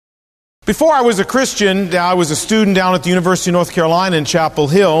Before I was a Christian, I was a student down at the University of North Carolina in Chapel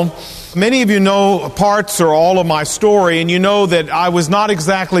Hill. Many of you know parts or all of my story, and you know that I was not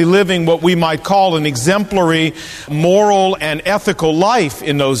exactly living what we might call an exemplary moral and ethical life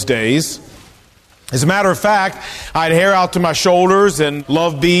in those days. As a matter of fact, I had hair out to my shoulders and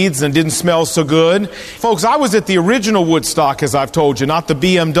loved beads and didn't smell so good. Folks, I was at the original Woodstock, as I've told you, not the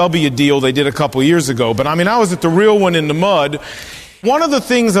BMW deal they did a couple years ago, but I was at the real one in the mud. One of the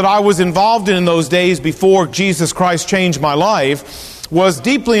things that I was involved in those days before Jesus Christ changed my life was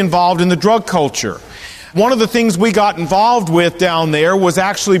deeply involved in the drug culture. One of the things we got involved with down there was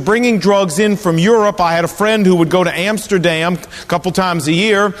actually bringing drugs in from Europe. I had a friend who would go to Amsterdam a couple times a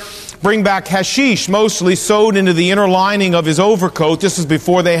year, bring back hashish, mostly sewed into the inner lining of his overcoat. This was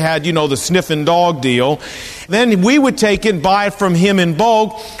before they had, the sniffing dog deal. Then we would take it, buy it from him in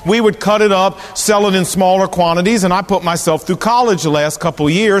bulk. We would cut it up, sell it in smaller quantities, and I put myself through college the last couple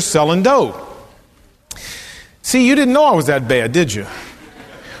of years selling dope. See, you didn't know I was that bad, did you?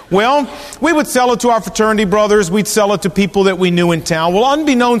 Well, we would sell it to our fraternity brothers. We'd sell it to people that we knew in town. Well,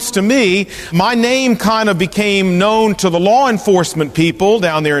 unbeknownst to me, my name kind of became known to the law enforcement people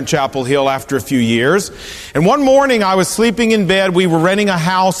down there in Chapel Hill after a few years. And one morning I was sleeping in bed. We were renting a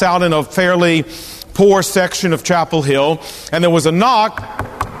house out in a fairly poor section of Chapel Hill. And there was a knock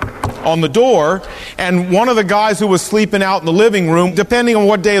on the door, and one of the guys who was sleeping out in the living room, depending on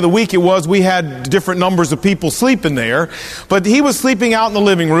what day of the week it was, we had different numbers of people sleeping there, but he was sleeping out in the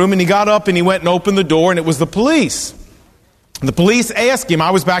living room, and he got up and he went and opened the door, and it was the police. The police asked him,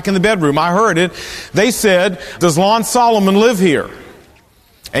 I was back in the bedroom, I heard it, they said, "Does Lon Solomon live here?"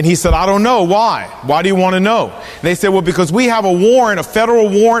 And he said, "I don't know. Why? Why do you want to know?" And they said, "Well, because we have a warrant, a federal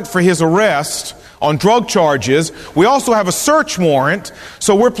warrant for his arrest on drug charges. We also have a search warrant,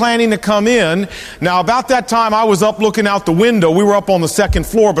 so we're planning to come in." Now, about that time, I was up looking out the window. We were up on the second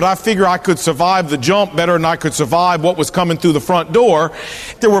floor, but I figured I could survive the jump better than I could survive what was coming through the front door.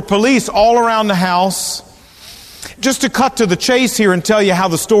 There were police all around the house. Just to cut to the chase here and tell you how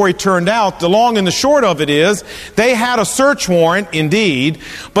the story turned out, the long and the short of it is, they had a search warrant, indeed,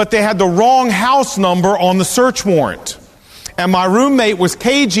 but they had the wrong house number on the search warrant. And my roommate was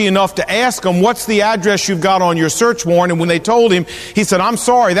cagey enough to ask him, "What's the address you've got on your search warrant?" And when they told him, he said, "I'm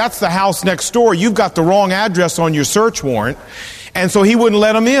sorry, that's the house next door. You've got the wrong address on your search warrant." And so he wouldn't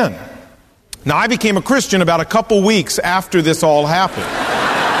let him in. Now, I became a Christian about a couple weeks after this all happened.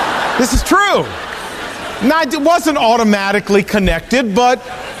 This is true. Now, it wasn't automatically connected, but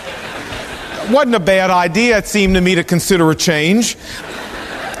it wasn't a bad idea, it seemed to me, to consider a change.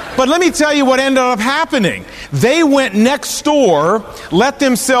 But let me tell you what ended up happening. They went next door, let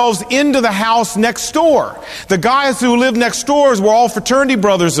themselves into the house next door. The guys who lived next door were all fraternity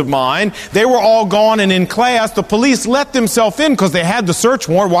brothers of mine. They were all gone and in class. The police let themselves in because they had the search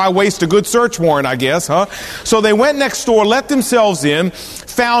warrant. Why waste a good search warrant, I guess, huh? So they went next door, let themselves in,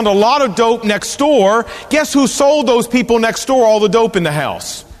 found a lot of dope next door. Guess who sold those people next door all the dope in the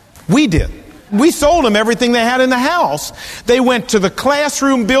house? We did. We sold them everything they had in the house. They went to the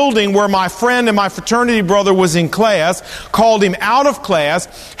classroom building where my friend and my fraternity brother was in class, called him out of class,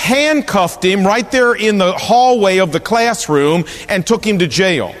 handcuffed him right there in the hallway of the classroom, and took him to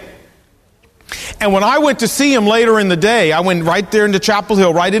jail. And when I went to see him later in the day, I went right there into Chapel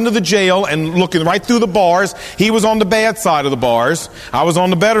Hill, right into the jail, and looking right through the bars. He was on the bad side of the bars. I was on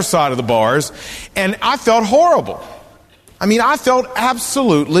the better side of the bars. And I felt horrible. I felt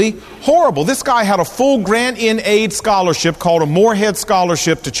absolutely horrible. This guy had a full grant-in-aid scholarship called a Moorhead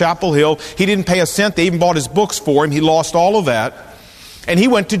Scholarship to Chapel Hill. He didn't pay a cent. They even bought his books for him. He lost all of that. And he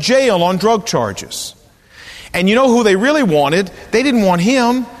went to jail on drug charges. And you know who they really wanted? They didn't want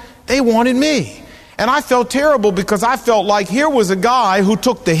him. They wanted me. And I felt terrible because I felt like here was a guy who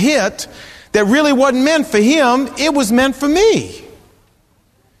took the hit that really wasn't meant for him. It was meant for me.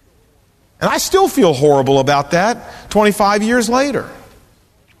 And I still feel horrible about that 25 years later.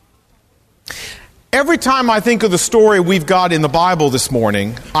 Every time I think of the story we've got in the Bible this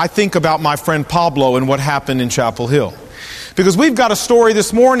morning, I think about my friend Pablo and what happened in Chapel Hill. Because we've got a story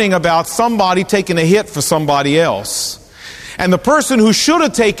this morning about somebody taking a hit for somebody else. And the person who should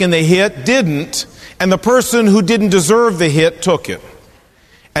have taken the hit didn't, and the person who didn't deserve the hit took it.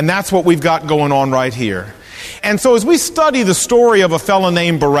 And that's what we've got going on right here. And so as we study the story of a fellow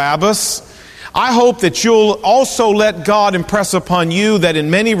named Barabbas, I hope that you'll also let God impress upon you that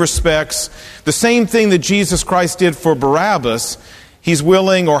in many respects, the same thing that Jesus Christ did for Barabbas, He's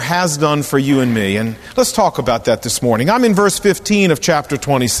willing or has done for you and me. And let's talk about that this morning. I'm in verse 15 of chapter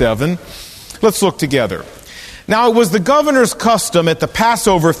 27. Let's look together. Now, it was the governor's custom at the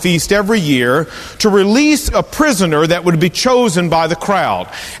Passover feast every year to release a prisoner that would be chosen by the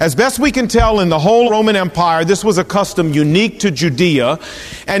crowd. As best we can tell, in the whole Roman Empire, this was a custom unique to Judea.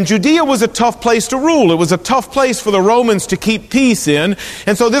 And Judea was a tough place to rule. It was a tough place for the Romans to keep peace in.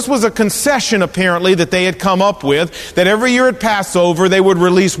 And so this was a concession, apparently, that they had come up with, that every year at Passover, they would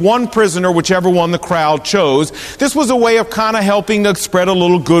release one prisoner, whichever one the crowd chose. This was a way of kind of helping to spread a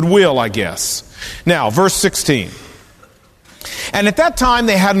little goodwill, I guess. Now, verse 16. And at that time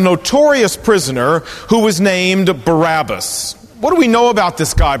they had a notorious prisoner who was named Barabbas. What do we know about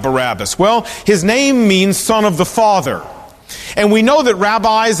this guy, Barabbas? Well, his name means son of the father. And we know that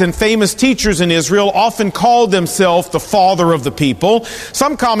rabbis and famous teachers in Israel often called themselves the father of the people.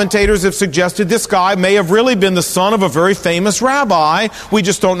 Some commentators have suggested this guy may have really been the son of a very famous rabbi. We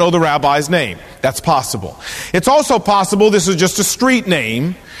just don't know the rabbi's name. That's possible. It's also possible this is just a street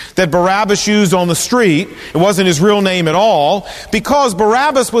name that Barabbas used on the street. It wasn't his real name at all, because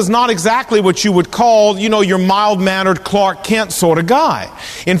Barabbas was not exactly what you would call, your mild-mannered Clark Kent sort of guy.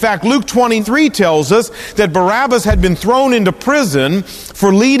 In fact, Luke 23 tells us that Barabbas had been thrown into prison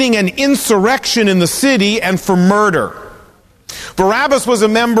for leading an insurrection in the city and for murder. Barabbas was a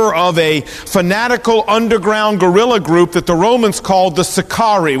member of a fanatical underground guerrilla group that the Romans called the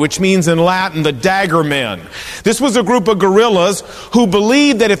Sicarii, which means in Latin the dagger men. This was a group of guerrillas who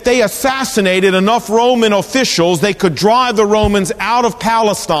believed that if they assassinated enough Roman officials, they could drive the Romans out of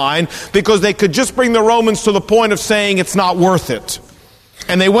Palestine, because they could just bring the Romans to the point of saying it's not worth it.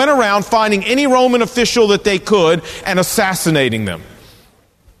 And they went around finding any Roman official that they could and assassinating them.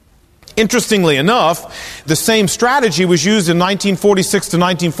 Interestingly enough, the same strategy was used in 1946 to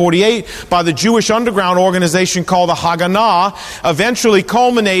 1948 by the Jewish underground organization called the Haganah, eventually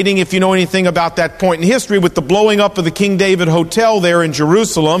culminating, if you know anything about that point in history, with the blowing up of the King David Hotel there in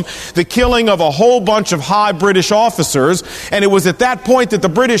Jerusalem, the killing of a whole bunch of high British officers. And it was at that point that the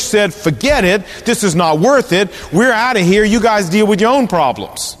British said, forget it, this is not worth it, we're out of here, you guys deal with your own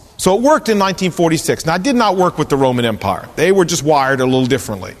problems. So it worked in 1946. Now, it did not work with the Roman Empire. They were just wired a little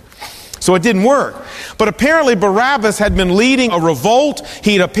differently. So it didn't work. But apparently Barabbas had been leading a revolt.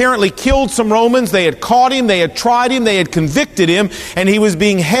 He had apparently killed some Romans. They had caught him. They had tried him. They had convicted him. And he was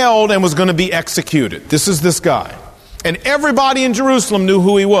being held and was going to be executed. This is this guy. And everybody in Jerusalem knew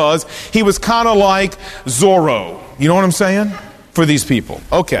who he was. He was kind of like Zorro. You know what I'm saying? For these people.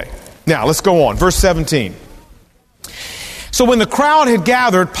 Okay. Now, let's go on. Verse 17. So when the crowd had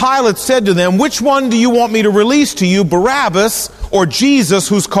gathered, Pilate said to them, which one do you want me to release to you, Barabbas or Jesus,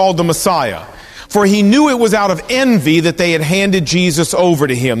 who's called the Messiah? For he knew it was out of envy that they had handed Jesus over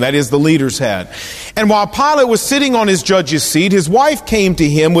to him, that is, the leaders had. And while Pilate was sitting on his judge's seat, his wife came to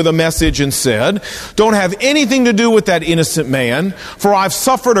him with a message and said, don't have anything to do with that innocent man, for I've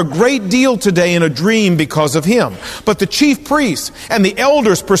suffered a great deal today in a dream because of him. But the chief priests and the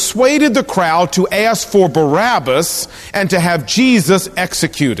elders persuaded the crowd to ask for Barabbas and to have Jesus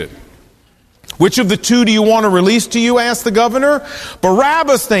executed. Which of the two do you want to release to you? Asked the governor.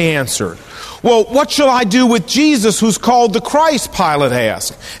 Barabbas, they answered. Well, what shall I do with Jesus, who's called the Christ? Pilate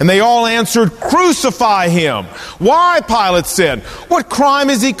asked. And they all answered, crucify him. Why? Pilate said. What crime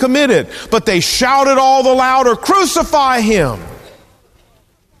has he committed? But they shouted all the louder, crucify him.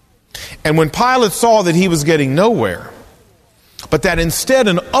 And when Pilate saw that he was getting nowhere, but that instead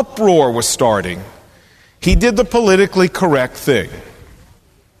an uproar was starting, he did the politically correct thing.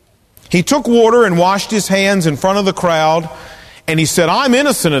 He took water and washed his hands in front of the crowd, and he said, I'm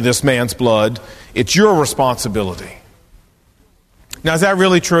innocent of this man's blood. It's your responsibility. Now, is that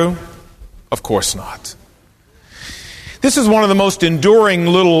really true? Of course not. This is one of the most enduring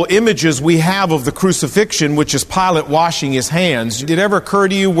little images we have of the crucifixion, which is Pilate washing his hands. Did it ever occur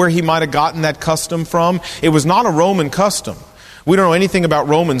to you where he might have gotten that custom from? It was not a Roman custom. We don't know anything about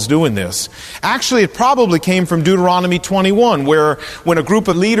Romans doing this. Actually, it probably came from Deuteronomy 21, where when a group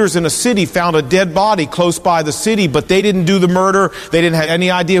of leaders in a city found a dead body close by the city, but they didn't do the murder, they didn't have any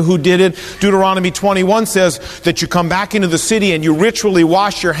idea who did it. Deuteronomy 21 says that you come back into the city and you ritually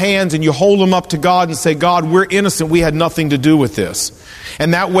wash your hands and you hold them up to God and say, God, we're innocent, we had nothing to do with this.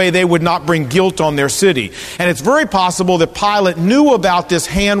 And that way they would not bring guilt on their city. And it's very possible that Pilate knew about this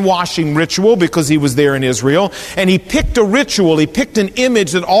hand-washing ritual because he was there in Israel, and he picked a ritual, he picked an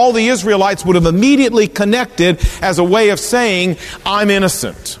image that all the Israelites would have immediately connected as a way of saying, I'm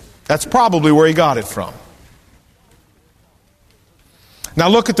innocent. That's probably where he got it from. Now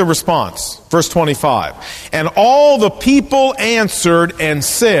look at the response, verse 25. And all the people answered and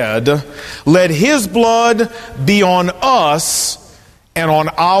said, let his blood be on us and on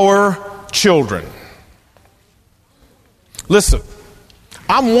our children. Listen,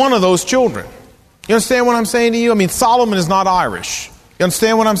 I'm one of those children. You understand what I'm saying to you? I mean, Solomon is not Irish. You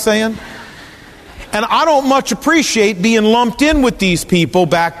understand what I'm saying? And I don't much appreciate being lumped in with these people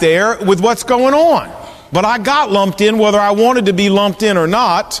back there with what's going on. But I got lumped in whether I wanted to be lumped in or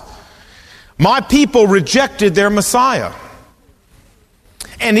not. My people rejected their Messiah.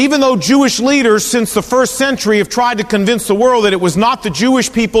 And even though Jewish leaders since the first century have tried to convince the world that it was not the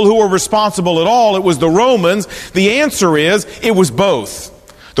Jewish people who were responsible at all, it was the Romans, the answer is it was both.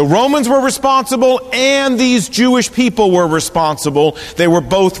 The Romans were responsible and these Jewish people were responsible. They were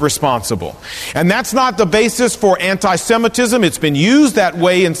both responsible. And that's not the basis for anti-Semitism. It's been used that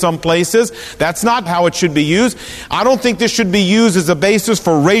way in some places. That's not how it should be used. I don't think this should be used as a basis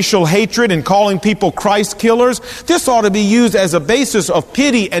for racial hatred and calling people Christ killers. This ought to be used as a basis of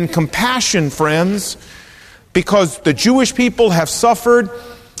pity and compassion, friends, because the Jewish people have suffered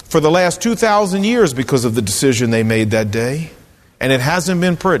for the last 2,000 years because of the decision they made that day. And it hasn't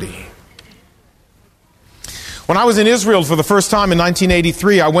been pretty. When I was in Israel for the first time in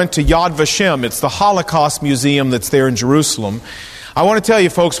 1983, I went to Yad Vashem. It's the Holocaust Museum that's there in Jerusalem. I want to tell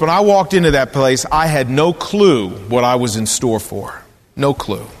you, folks, when I walked into that place, I had no clue what I was in store for. No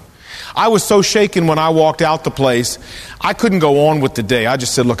clue. I was so shaken when I walked out the place, I couldn't go on with the day. I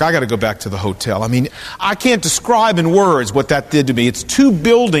just said, look, I got to go back to the hotel. I mean, I can't describe in words what that did to me. It's 2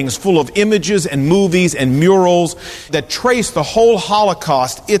 buildings full of images and movies and murals that trace the whole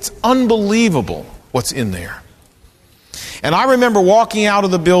Holocaust. It's unbelievable what's in there. And I remember walking out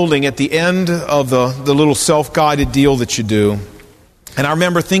of the building at the end of the little self-guided deal that you do. And I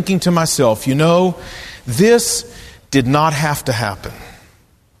remember thinking to myself, you know, this did not have to happen.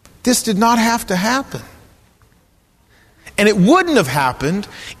 This did not have to happen. And it wouldn't have happened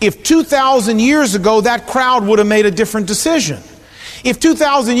if 2,000 years ago that crowd would have made a different decision. If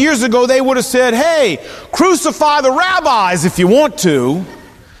 2,000 years ago they would have said, hey, crucify the rabbis if you want to,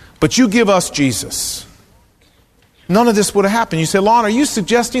 but you give us Jesus. None of this would have happened. You say, Lon, are you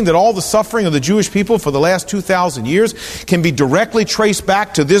suggesting that all the suffering of the Jewish people for the last 2,000 years can be directly traced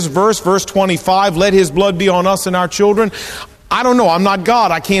back to this verse, verse 25, let his blood be on us and our children? I don't know. I'm not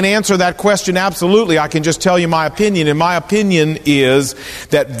God. I can't answer that question absolutely. I can just tell you my opinion. And my opinion is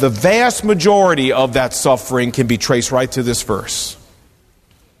that the vast majority of that suffering can be traced right to this verse.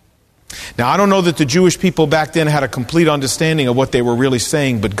 Now, I don't know that the Jewish people back then had a complete understanding of what they were really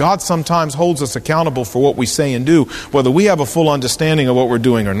saying, but God sometimes holds us accountable for what we say and do, whether we have a full understanding of what we're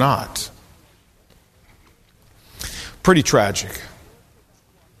doing or not. Pretty tragic.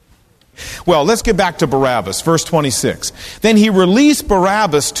 Well, let's get back to Barabbas, verse 26. Then he released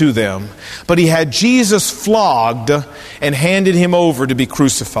Barabbas to them, but he had Jesus flogged and handed him over to be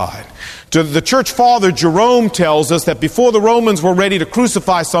crucified. The church father Jerome tells us that before the Romans were ready to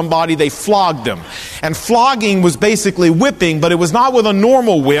crucify somebody, they flogged them. And flogging was basically whipping, but it was not with a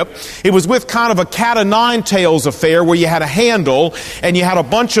normal whip. It was with kind of a cat o' nine tails affair where you had a handle and you had a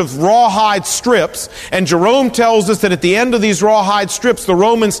bunch of rawhide strips. And Jerome tells us that at the end of these rawhide strips, the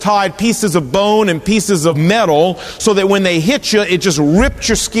Romans tied pieces of bone and pieces of metal so that when they hit you, it just ripped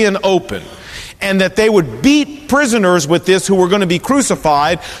your skin open. And that they would beat prisoners with this who were going to be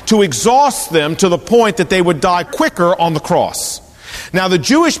crucified to exhaust them to the point that they would die quicker on the cross. Now, the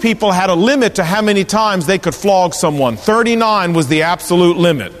Jewish people had a limit to how many times they could flog someone. 39 was the absolute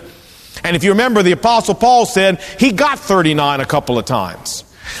limit. And if you remember, the Apostle Paul said he got 39 a couple of times.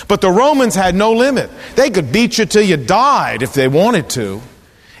 But the Romans had no limit. They could beat you till you died if they wanted to.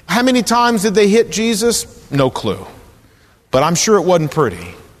 How many times did they hit Jesus? No clue. But I'm sure it wasn't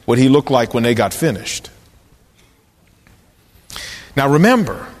pretty what he looked like when they got finished. Now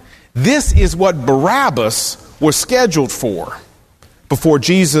remember, this is what Barabbas was scheduled for before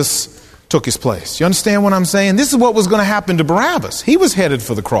Jesus took his place. You understand what I'm saying? This is what was going to happen to Barabbas. He was headed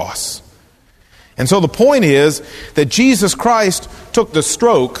for the cross. And so the point is that Jesus Christ took the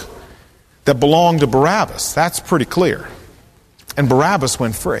stroke that belonged to Barabbas. That's pretty clear. And Barabbas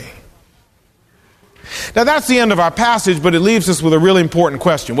went free. Now that's the end of our passage, but it leaves us with a really important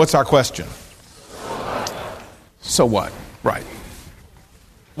question. What's our question? So what? Right.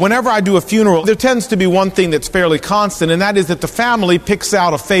 Whenever I do a funeral, there tends to be one thing that's fairly constant, and that is that the family picks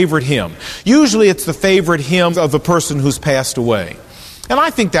out a favorite hymn. Usually it's the favorite hymn of the person who's passed away. And I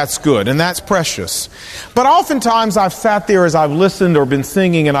think that's good, and that's precious. But oftentimes I've sat there as I've listened or been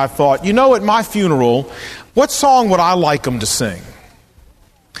singing, and I've thought, you know, at my funeral, what song would I like them to sing?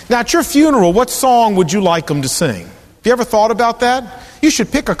 Now, at your funeral, what song would you like them to sing? Have you ever thought about that? You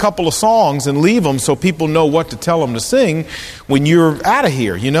should pick a couple of songs and leave them so people know what to tell them to sing when you're out of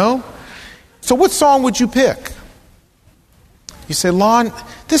here, you know? So what song would you pick? You say, Lon,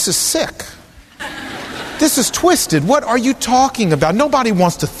 this is sick. This is twisted. What are you talking about? Nobody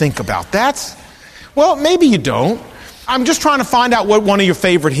wants to think about that. Well, maybe you don't. I'm just trying to find out what one of your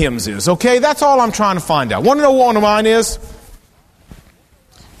favorite hymns is, okay? That's all I'm trying to find out. Want to know what one of mine is?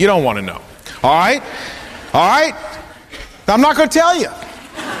 You don't want to know. All right? All right? I'm not going to tell you.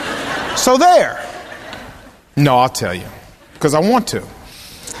 So there. No, I'll tell you, because I want to.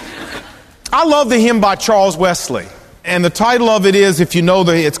 I love the hymn by Charles Wesley. And the title of it is, if you know,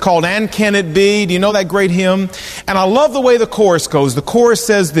 it's called And Can It Be? Do you know that great hymn? And I love the way the chorus goes. The chorus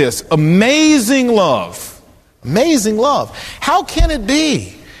says this: amazing love. Amazing love. How can it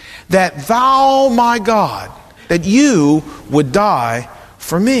be that thou, my God, that you would die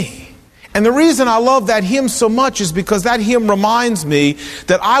for me? And the reason I love that hymn so much is because that hymn reminds me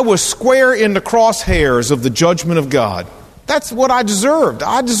that I was square in the crosshairs of the judgment of God. That's what I deserved.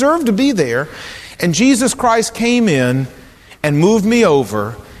 I deserved to be there. And Jesus Christ came in and moved me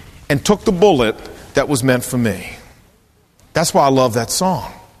over and took the bullet that was meant for me. That's why I love that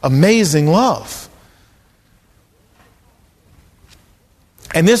song. Amazing love.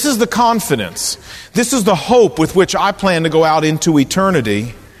 And this is the confidence. This is the hope with which I plan to go out into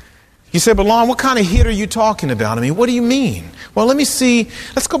eternity. You say, but Lon, what kind of hit are you talking about? I mean, what do you mean? Well,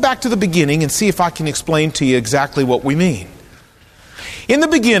 let's go back to the beginning and see if I can explain to you exactly what we mean. In the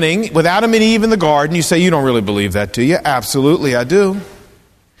beginning, with Adam and Eve in the garden, you say, you don't really believe that, do you? Absolutely, I do.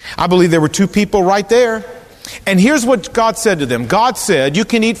 I believe there were two people right there. And here's what God said to them. God said, you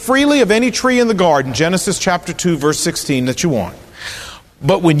can eat freely of any tree in the garden, Genesis chapter 2, verse 16, that you want.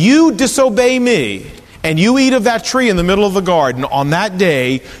 But when you disobey me and you eat of that tree in the middle of the garden, on that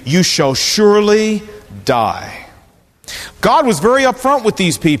day you shall surely die. God was very upfront with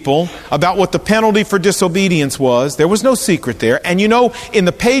these people about what the penalty for disobedience was. There was no secret there. And you know, in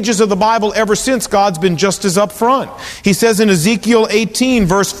the pages of the Bible ever since, God's been just as upfront. He says in Ezekiel 18,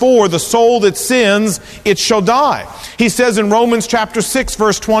 verse 4, the soul that sins, it shall die. He says in Romans chapter 6,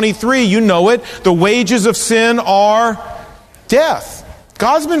 verse 23, you know it, the wages of sin are death.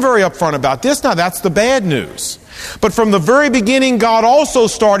 God's been very upfront about this. Now, that's the bad news. But from the very beginning, God also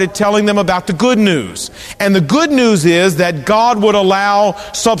started telling them about the good news. And the good news is that God would allow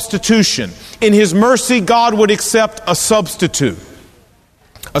substitution. In His mercy, God would accept a substitute.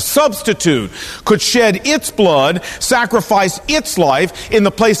 A substitute could shed its blood, sacrifice its life in the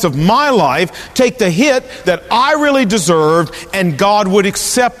place of my life, take the hit that I really deserved, and God would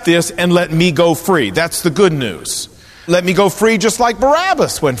accept this and let me go free. That's the good news. Let me go free just like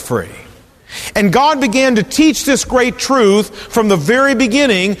Barabbas went free. And God began to teach this great truth from the very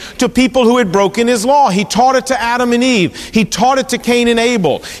beginning to people who had broken His law. He taught it to Adam and Eve. He taught it to Cain and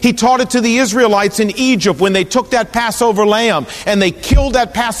Abel. He taught it to the Israelites in Egypt when they took that Passover lamb and they killed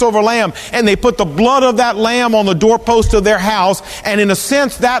that Passover lamb and they put the blood of that lamb on the doorpost of their house. And in a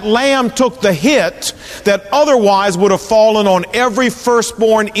sense, that lamb took the hit that otherwise would have fallen on every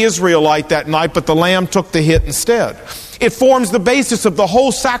firstborn Israelite that night, but the lamb took the hit instead. It forms the basis of the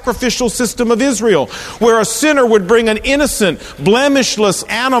whole sacrificial system of Israel, where a sinner would bring an innocent, blemishless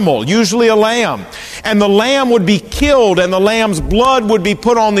animal, usually a lamb, and the lamb would be killed and the lamb's blood would be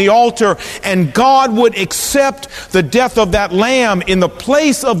put on the altar, and God would accept the death of that lamb in the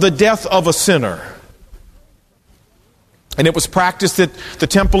place of the death of a sinner. And it was practiced at the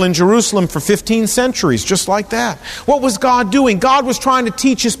temple in Jerusalem for 15 centuries, just like that. What was God doing? God was trying to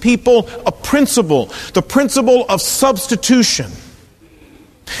teach His people a principle, the principle of substitution.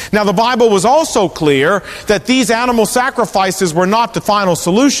 Now, the Bible was also clear that these animal sacrifices were not the final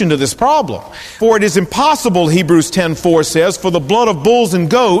solution to this problem. For it is impossible, Hebrews 10:4 says, for the blood of bulls and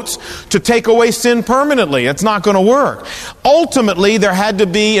goats to take away sin permanently. It's not going to work. Ultimately, there had to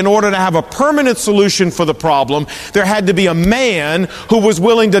be, in order to have a permanent solution for the problem, there had to be a man who was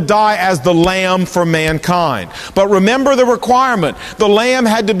willing to die as the lamb for mankind. But remember the requirement. The lamb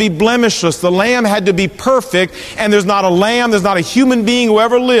had to be blemishless. The lamb had to be perfect. And there's not a lamb, there's not a human being who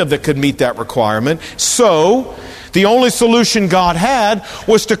ever lived that could meet that requirement. So, the only solution God had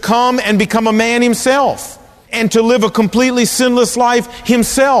was to come and become a man Himself, and to live a completely sinless life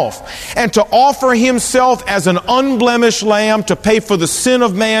Himself, and to offer Himself as an unblemished lamb to pay for the sin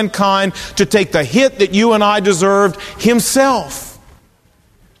of mankind, to take the hit that you and I deserved Himself.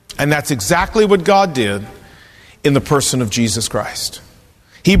 And that's exactly what God did in the person of Jesus Christ.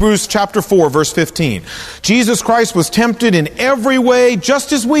 Hebrews chapter 4, verse 15. Jesus Christ was tempted in every way,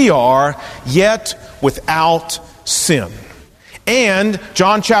 just as we are, yet without sin. And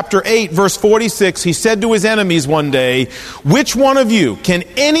John chapter 8, verse 46, He said to His enemies one day, which one of you, can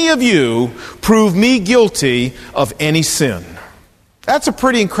any of you prove me guilty of any sin? That's a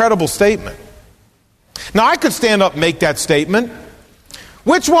pretty incredible statement. Now, I could stand up and make that statement.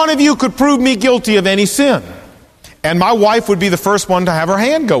 Which one of you could prove me guilty of any sin? And my wife would be the first one to have her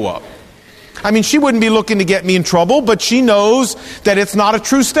hand go up. I mean, she wouldn't be looking to get me in trouble, but she knows that it's not a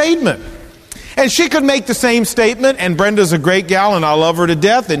true statement. And she could make the same statement, and Brenda's a great gal, and I love her to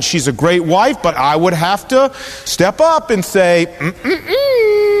death, and she's a great wife, but I would have to step up and say,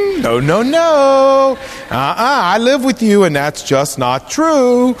 no. I live with you, and that's just not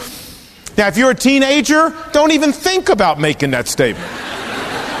true. Now, if you're a teenager, don't even think about making that statement.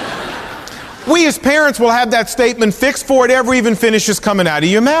 We as parents will have that statement fixed before it ever even finishes coming out of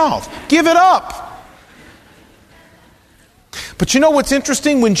your mouth. Give it up. But you know what's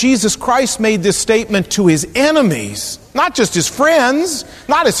interesting? When Jesus Christ made this statement to his enemies, not just his friends,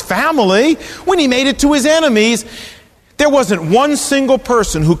 not his family, when he made it to his enemies, there wasn't one single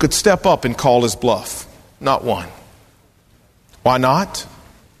person who could step up and call his bluff. Not one. Why not?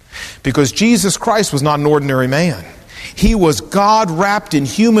 Because Jesus Christ was not an ordinary man. He was God wrapped in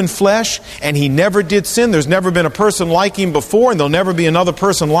human flesh, and he never did sin. There's never been a person like him before, and there'll never be another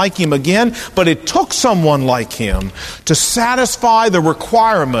person like him again. But it took someone like him to satisfy the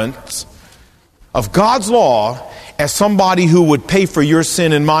requirements of God's law as somebody who would pay for your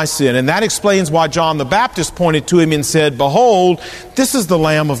sin and my sin. And that explains why John the Baptist pointed to him and said, "Behold, this is the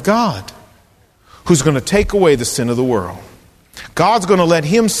Lamb of God who's going to take away the sin of the world." God's going to let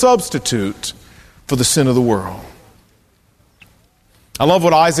him substitute for the sin of the world. I love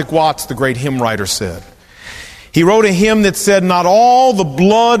what Isaac Watts, the great hymn writer, said. He wrote a hymn that said, "Not all the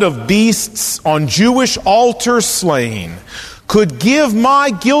blood of beasts on Jewish altars slain could give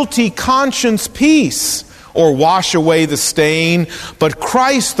my guilty conscience peace or wash away the stain, but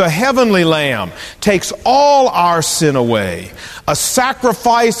Christ the heavenly Lamb takes all our sin away, a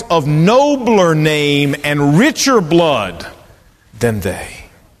sacrifice of nobler name and richer blood than they."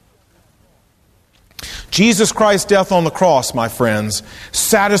 Jesus Christ's death on the cross, my friends,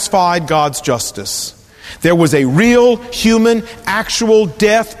 satisfied God's justice. There was a real, human, actual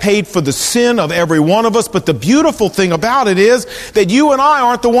death paid for the sin of every one of us. But the beautiful thing about it is that you and I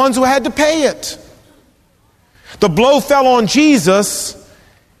aren't the ones who had to pay it. The blow fell on Jesus,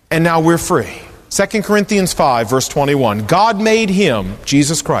 and now we're free. 2 Corinthians 5, verse 21. God made him,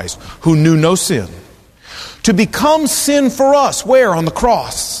 Jesus Christ, who knew no sin, to become sin for us. Where? On the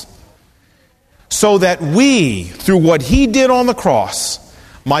cross. So that we, through what he did on the cross,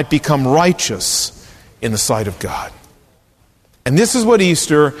 might become righteous in the sight of God. And this is what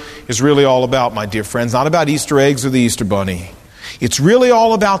Easter is really all about, my dear friends. Not about Easter eggs or the Easter bunny. It's really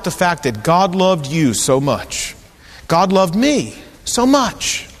all about the fact that God loved you so much. God loved me so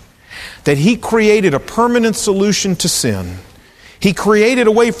much that he created a permanent solution to sin. He created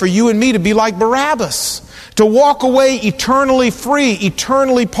a way for you and me to be like Barabbas, to walk away eternally free,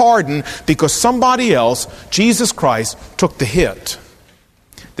 eternally pardoned, because somebody else, Jesus Christ, took the hit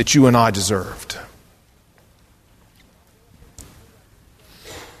that you and I deserved.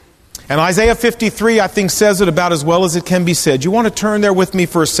 And Isaiah 53, I think, says it about as well as it can be said. You want to turn there with me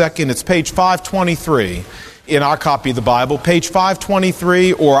for a second? It's page 523 in our copy of the Bible. Page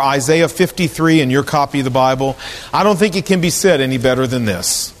 523 or Isaiah 53 in your copy of the Bible. I don't think it can be said any better than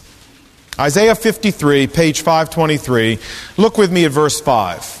this. Isaiah 53, page 523. Look with me at verse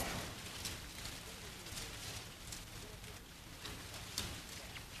 5.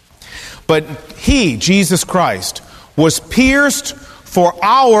 But he, Jesus Christ, was pierced for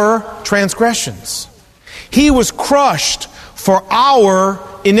our transgressions. He was crushed for our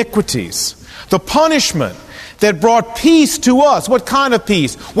iniquities. The punishment that brought peace to us. What kind of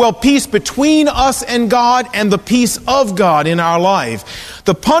peace? Well, peace between us and God and the peace of God in our life.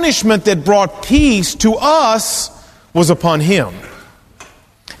 The punishment that brought peace to us was upon him.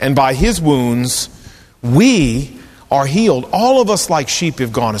 And by his wounds, we are healed. All of us like sheep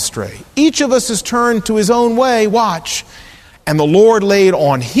have gone astray. Each of us has turned to his own way. Watch. And the Lord laid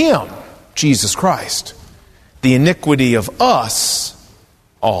on him, Jesus Christ, the iniquity of us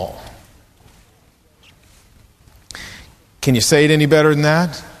all. Can you say it any better than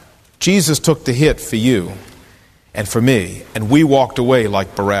that? Jesus took the hit for you and for me, and we walked away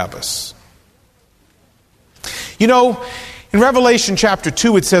like Barabbas. You know, in Revelation chapter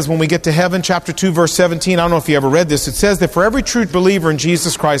 2, it says when we get to heaven, chapter 2, verse 17, I don't know if you ever read this, it says that for every true believer in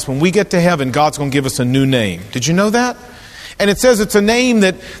Jesus Christ, when we get to heaven, God's going to give us a new name. Did you know that? And it says it's a name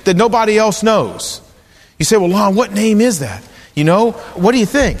that nobody else knows. You say, well, Lon, what name is that? You know, what do you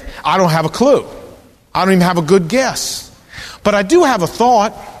think? I don't have a clue. I don't even have a good guess. But I do have a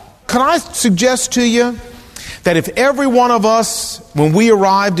thought. Can I suggest to you that if every one of us, when we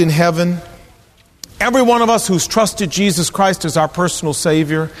arrived in heaven, every one of us who's trusted Jesus Christ as our personal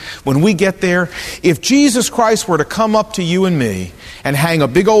Savior, when we get there, if Jesus Christ were to come up to you and me and hang a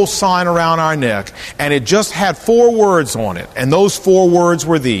big old sign around our neck, and it just had 4 words on it, and those 4 words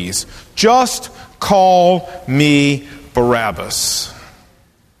were these: Just call me Barabbas.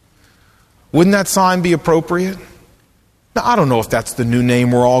 Wouldn't that sign be appropriate? Now, I don't know if that's the new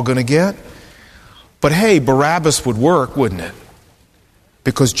name we're all going to get. But hey, Barabbas would work, wouldn't it?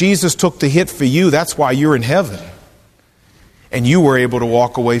 Because Jesus took the hit for you. That's why you're in heaven. And you were able to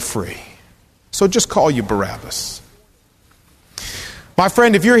walk away free. So just call you Barabbas. My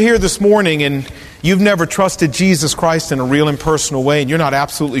friend, if you're here this morning and you've never trusted Jesus Christ in a real and personal way, and you're not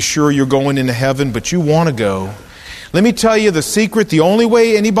absolutely sure you're going into heaven, but you want to go, let me tell you the secret. The only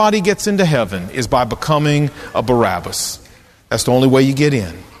way anybody gets into heaven is by becoming a Barabbas. That's the only way you get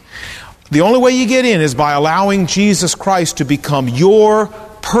in. The only way you get in is by allowing Jesus Christ to become your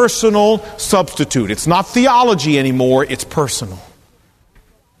personal substitute. It's not theology anymore, it's personal.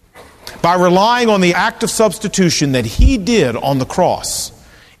 By relying on the act of substitution that He did on the cross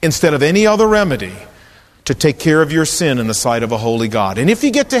instead of any other remedy to take care of your sin in the sight of a holy God. And if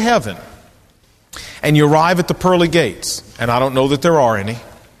you get to heaven and you arrive at the pearly gates, and I don't know that there are any,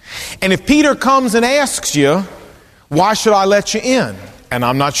 and if Peter comes and asks you, why should I let you in? And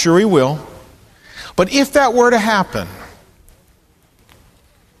I'm not sure he will. But if that were to happen,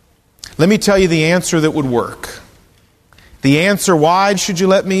 let me tell you the answer that would work. The answer, why should you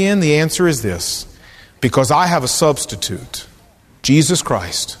let me in? The answer is this: because I have a substitute, Jesus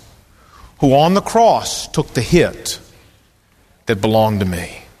Christ, who on the cross took the hit that belonged to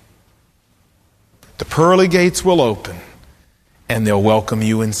me. The pearly gates will open and they'll welcome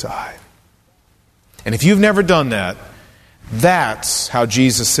you inside. And if you've never done that, that's how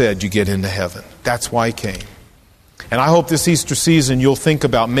Jesus said you get into heaven. That's why He came. And I hope this Easter season you'll think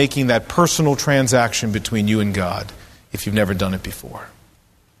about making that personal transaction between you and God if you've never done it before.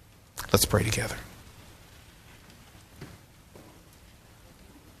 Let's pray together.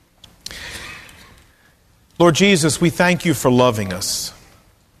 Lord Jesus, we thank You for loving us.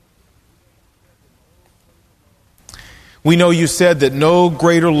 We know You said that no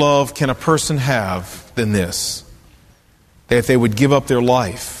greater love can a person have than this, that if they would give up their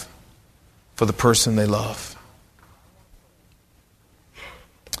life for the person they love.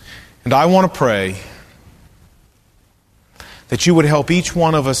 And I want to pray that You would help each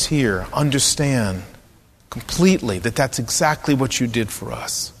one of us here understand completely that that's exactly what You did for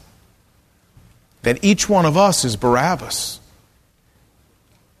us. That each one of us is Barabbas.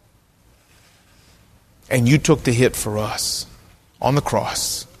 And You took the hit for us on the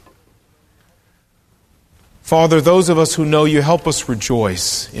cross. Father, those of us who know You, help us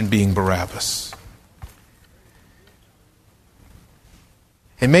rejoice in being Barabbas.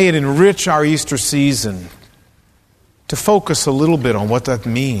 And may it enrich our Easter season to focus a little bit on what that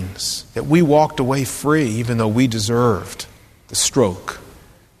means, that we walked away free even though we deserved the stroke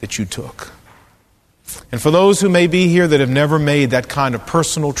that You took. And for those who may be here that have never made that kind of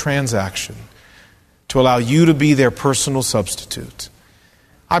personal transaction to allow You to be their personal substitute,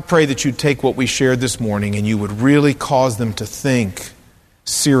 I pray that You'd take what we shared this morning and You would really cause them to think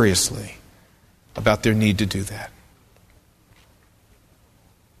seriously about their need to do that.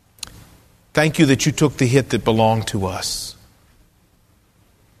 Thank You that You took the hit that belonged to us.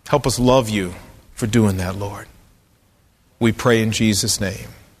 Help us love You for doing that, Lord. We pray in Jesus' name.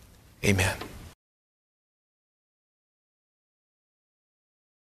 Amen.